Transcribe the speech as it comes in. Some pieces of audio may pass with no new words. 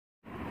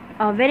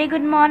A very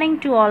good morning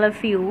to all of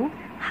you.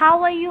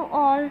 How are you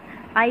all?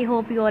 I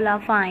hope you all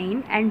are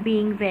fine and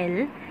being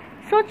well.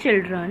 So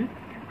children,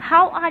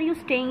 how are you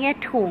staying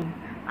at home?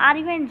 Are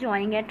you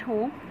enjoying at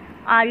home?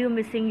 Are you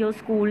missing your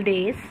school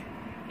days?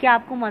 क्या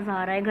आपको मज़ा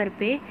आ रहा है घर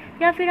पे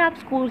या फिर आप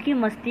स्कूल की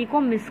मस्ती को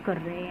मिस कर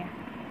रहे हैं?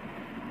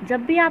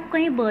 जब भी आप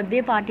कहीं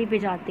बर्थडे पार्टी पे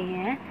जाते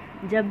हैं,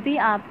 जब भी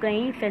आप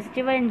कहीं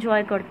फेस्टिवल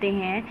एंजॉय करते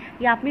हैं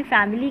या अपनी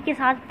फैमिली के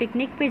साथ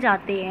पिकनिक पे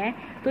जाते हैं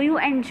तो you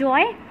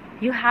enjoy,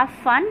 you have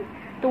fun.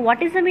 तो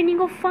what is the meaning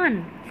of fun?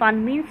 Fun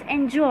means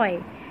enjoy.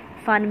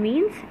 Fun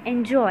means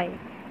enjoy.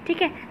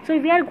 ठीक है. So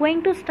we are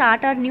going to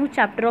start our new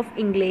chapter of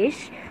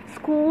English.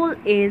 School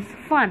is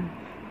fun.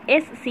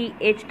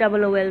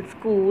 SCHOOL.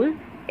 School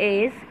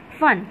is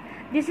fun.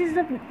 This is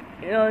the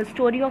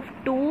story of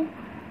two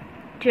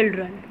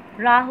children,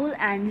 Rahul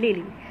and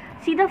Lily.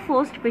 See the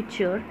first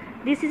picture.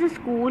 This is a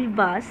school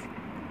bus.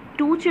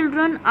 Two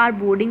children are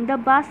boarding the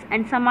bus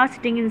and some are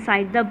sitting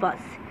inside the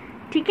bus.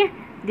 ठीक है?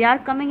 They are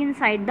coming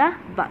inside the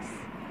bus.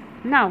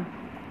 Now,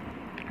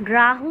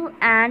 Rahul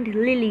and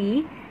Lily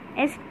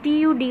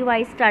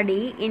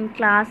study in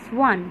class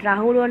 1.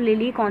 Rahul और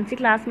lily कौन सी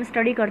class में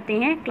study करते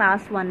हैं?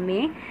 Class 1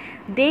 में.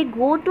 दे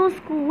go to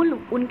school.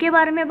 उनके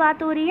बारे में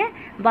बात हो रही है.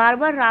 बार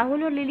बार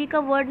राहुल और लिली का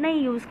वर्ड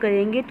नहीं यूज़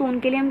करेंगे, तो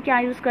उनके लिए हम क्या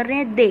यूज़ कर रहे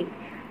हैं? दे.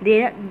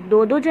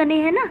 दो जने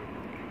हैं ना,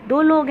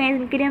 दो लोग हैं,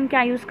 उनके लिए हम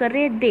क्या यूज़ कर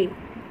रहे हैं?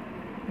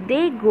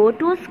 दे go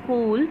to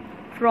school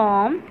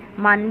from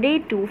Monday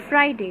to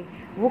Friday.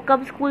 वो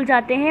कब स्कूल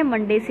जाते हैं?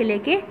 मंडे से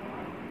लेके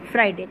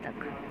फ्राइडे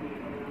तक.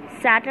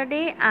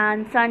 Saturday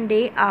and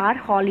Sunday are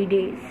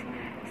holidays.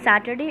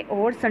 Saturday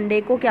और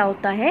संडे को क्या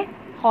होता है?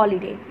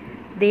 Holiday.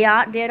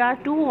 There are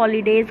 2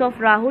 holidays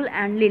of Rahul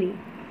and Lily.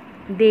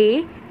 They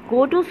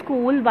go to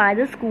school by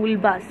the school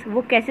bus.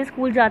 वो कैसे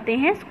स्कूल जाते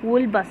हैं?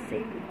 स्कूल बस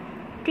से.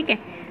 ठीक है.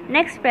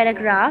 Next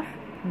paragraph.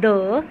 The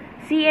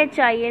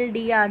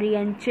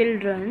children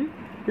children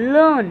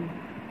learn.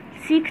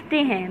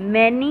 सीखते हैं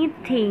many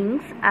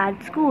things at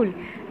school.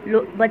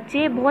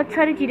 बच्चे बहुत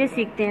सारी चीज़ें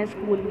सीखते हैं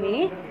स्कूल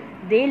में.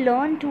 They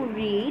learn to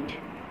read,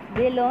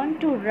 they learn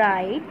to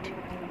write,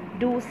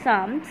 do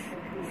sums,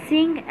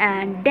 sing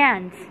and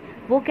dance.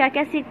 वो क्या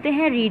क्या सीखते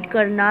हैं? रीड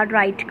करना,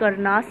 राइट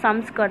करना,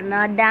 सम्स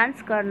करना,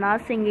 डांस करना,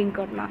 सिंगिंग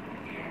करना.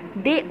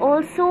 They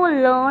also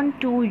learn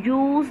to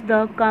use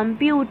the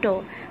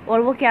computer.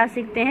 और वो क्या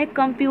सीखते हैं?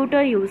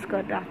 कंप्यूटर यूज़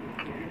करना.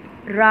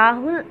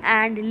 Rahul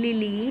and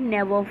lily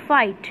never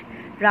fight.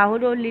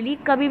 Rahul और लिली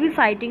कभी भी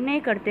फाइटिंग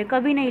नहीं करते,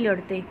 कभी नहीं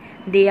लड़ते.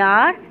 They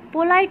are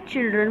polite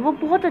children. वो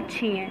बहुत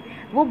अच्छी हैं,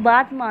 वो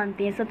बात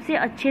मानते हैं, सबसे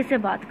अच्छे से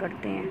बात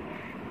करते हैं.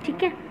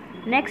 ठीक है.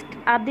 नेक्स्ट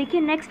आप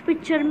देखिए, नेक्स्ट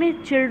पिक्चर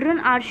में children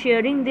are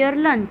sharing their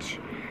lunch.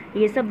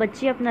 ये सब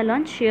बच्चे अपना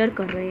लंच शेयर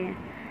कर रहे हैं.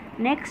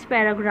 Next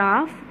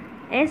paragraph.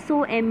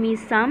 SOME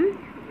some,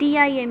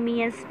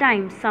 TIMES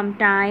time.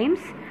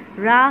 Sometimes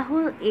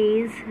Rahul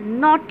is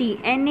naughty.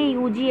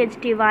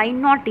 NAUGHTY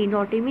naughty.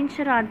 Naughty mean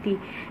शरारती.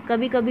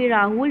 कभी कभी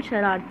राहुल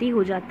शरारती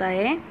हो जाता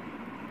है.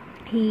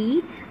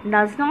 He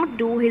does not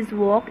do his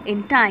work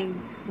in time.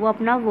 वो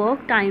अपना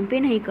वर्क टाइम पे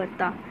नहीं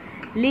करता.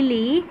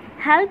 Lily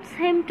helps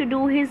him to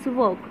do his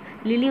work.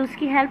 Lily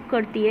उसकी हेल्प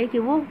करती है कि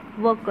वो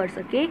वर्क कर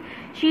सके.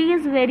 She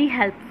is very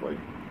helpful.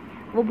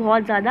 वो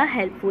बहुत ज़्यादा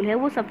हेल्पफुल है,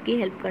 वो सबकी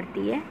हेल्प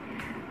करती है.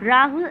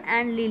 Rahul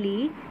and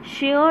lily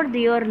share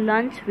their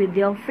lunch with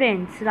their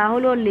friends.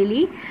 Rahul और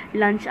लिली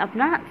लंच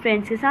अपना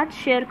फ्रेंड्स के साथ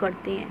शेयर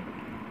करते हैं.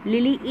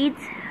 Lily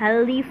Yeats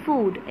healthy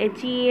food.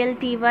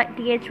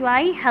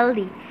 HELTHY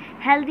healthy.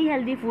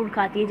 Healthy food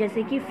खाती है,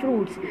 जैसे कि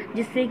फ्रूट्स,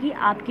 जिससे कि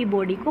आपकी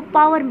बॉडी को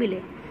पावर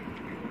मिले.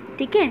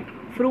 ठीक है.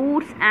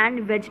 Fruits and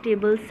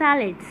vegetable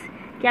salads.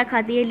 क्या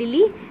खाती है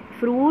lily?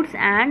 Fruits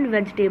and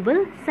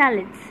vegetable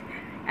salads.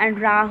 And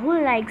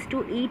Rahul likes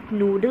to eat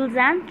noodles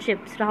and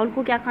chips. Rahul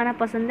को क्या खाना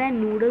पसंद है?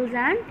 Noodles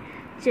and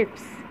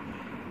chips.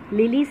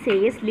 Lily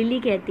says, lily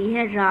कहती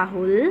है,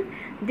 Rahul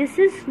this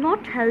is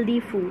not healthy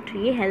food.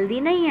 ये हेल्दी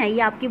नहीं है, ये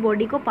आपकी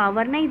बॉडी को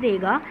पावर नहीं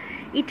देगा.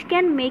 It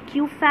can make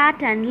you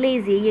fat and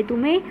lazy. ये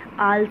तुम्हें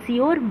आलसी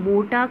और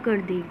मोटा कर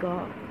देगा.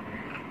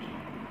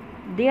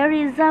 There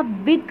is a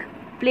big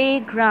play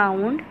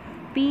ground.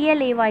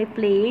 PLAY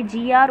play,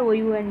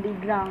 GROUND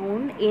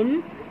ground in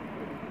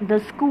the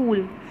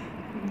school.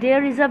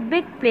 There is a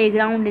big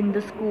playground in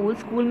the school.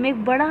 School में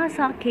एक बड़ा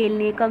सा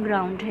खेलने का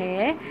ग्राउंड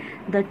है.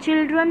 The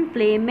children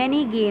play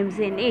many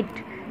games in it.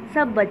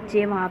 सब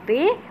बच्चे वहाँ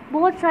पे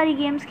बहुत सारी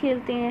गेम्स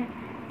खेलते हैं.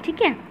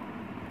 ठीक है.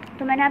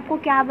 तो मैंने आपको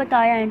क्या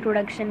बताया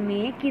इंट्रोडक्शन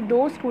में कि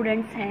 2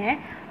 स्टूडेंट्स हैं,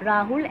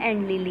 Rahul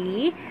and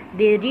lily.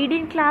 They read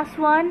in class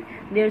 1.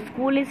 There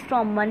school is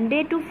from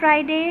Monday to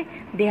Friday.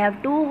 They have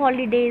 2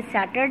 holidays,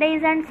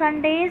 Saturdays and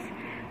Sundays.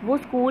 वो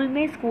स्कूल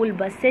में स्कूल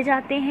बस से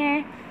जाते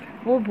हैं.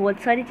 वो बहुत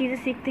सारी चीज़ें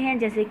सीखते हैं,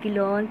 जैसे कि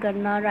लर्न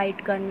करना,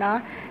 राइट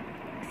करना,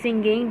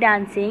 सिंगिंग,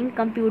 डांसिंग,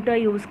 कंप्यूटर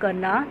यूज़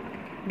करना.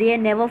 They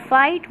never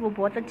fight. वो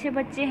बहुत अच्छे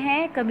बच्चे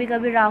हैं. कभी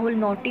कभी राहुल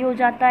नोटी हो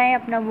जाता है,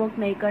 अपना वर्क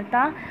नहीं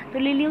करता, तो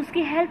लिली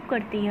उसकी हेल्प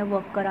करती है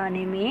वर्क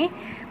कराने में.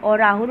 और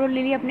राहुल और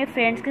लिली अपने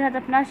फ्रेंड्स के साथ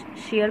अपना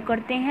शेयर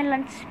करते हैं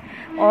लंच.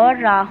 और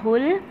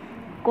राहुल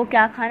को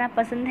क्या खाना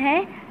पसंद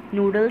है?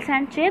 noodles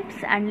and chips,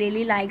 and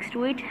Lily likes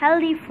to eat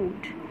healthy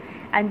food.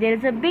 And there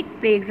is a big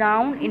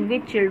playground in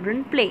which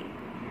children play.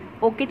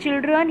 Okay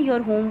children,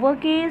 your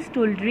homework is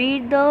to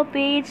read the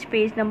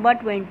page number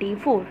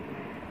 24.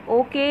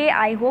 Okay,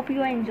 I hope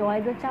you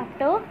enjoy the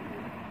chapter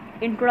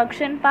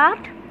introduction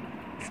part.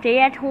 Stay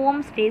at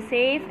home, stay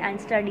safe and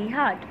study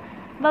hard.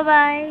 Bye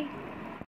bye.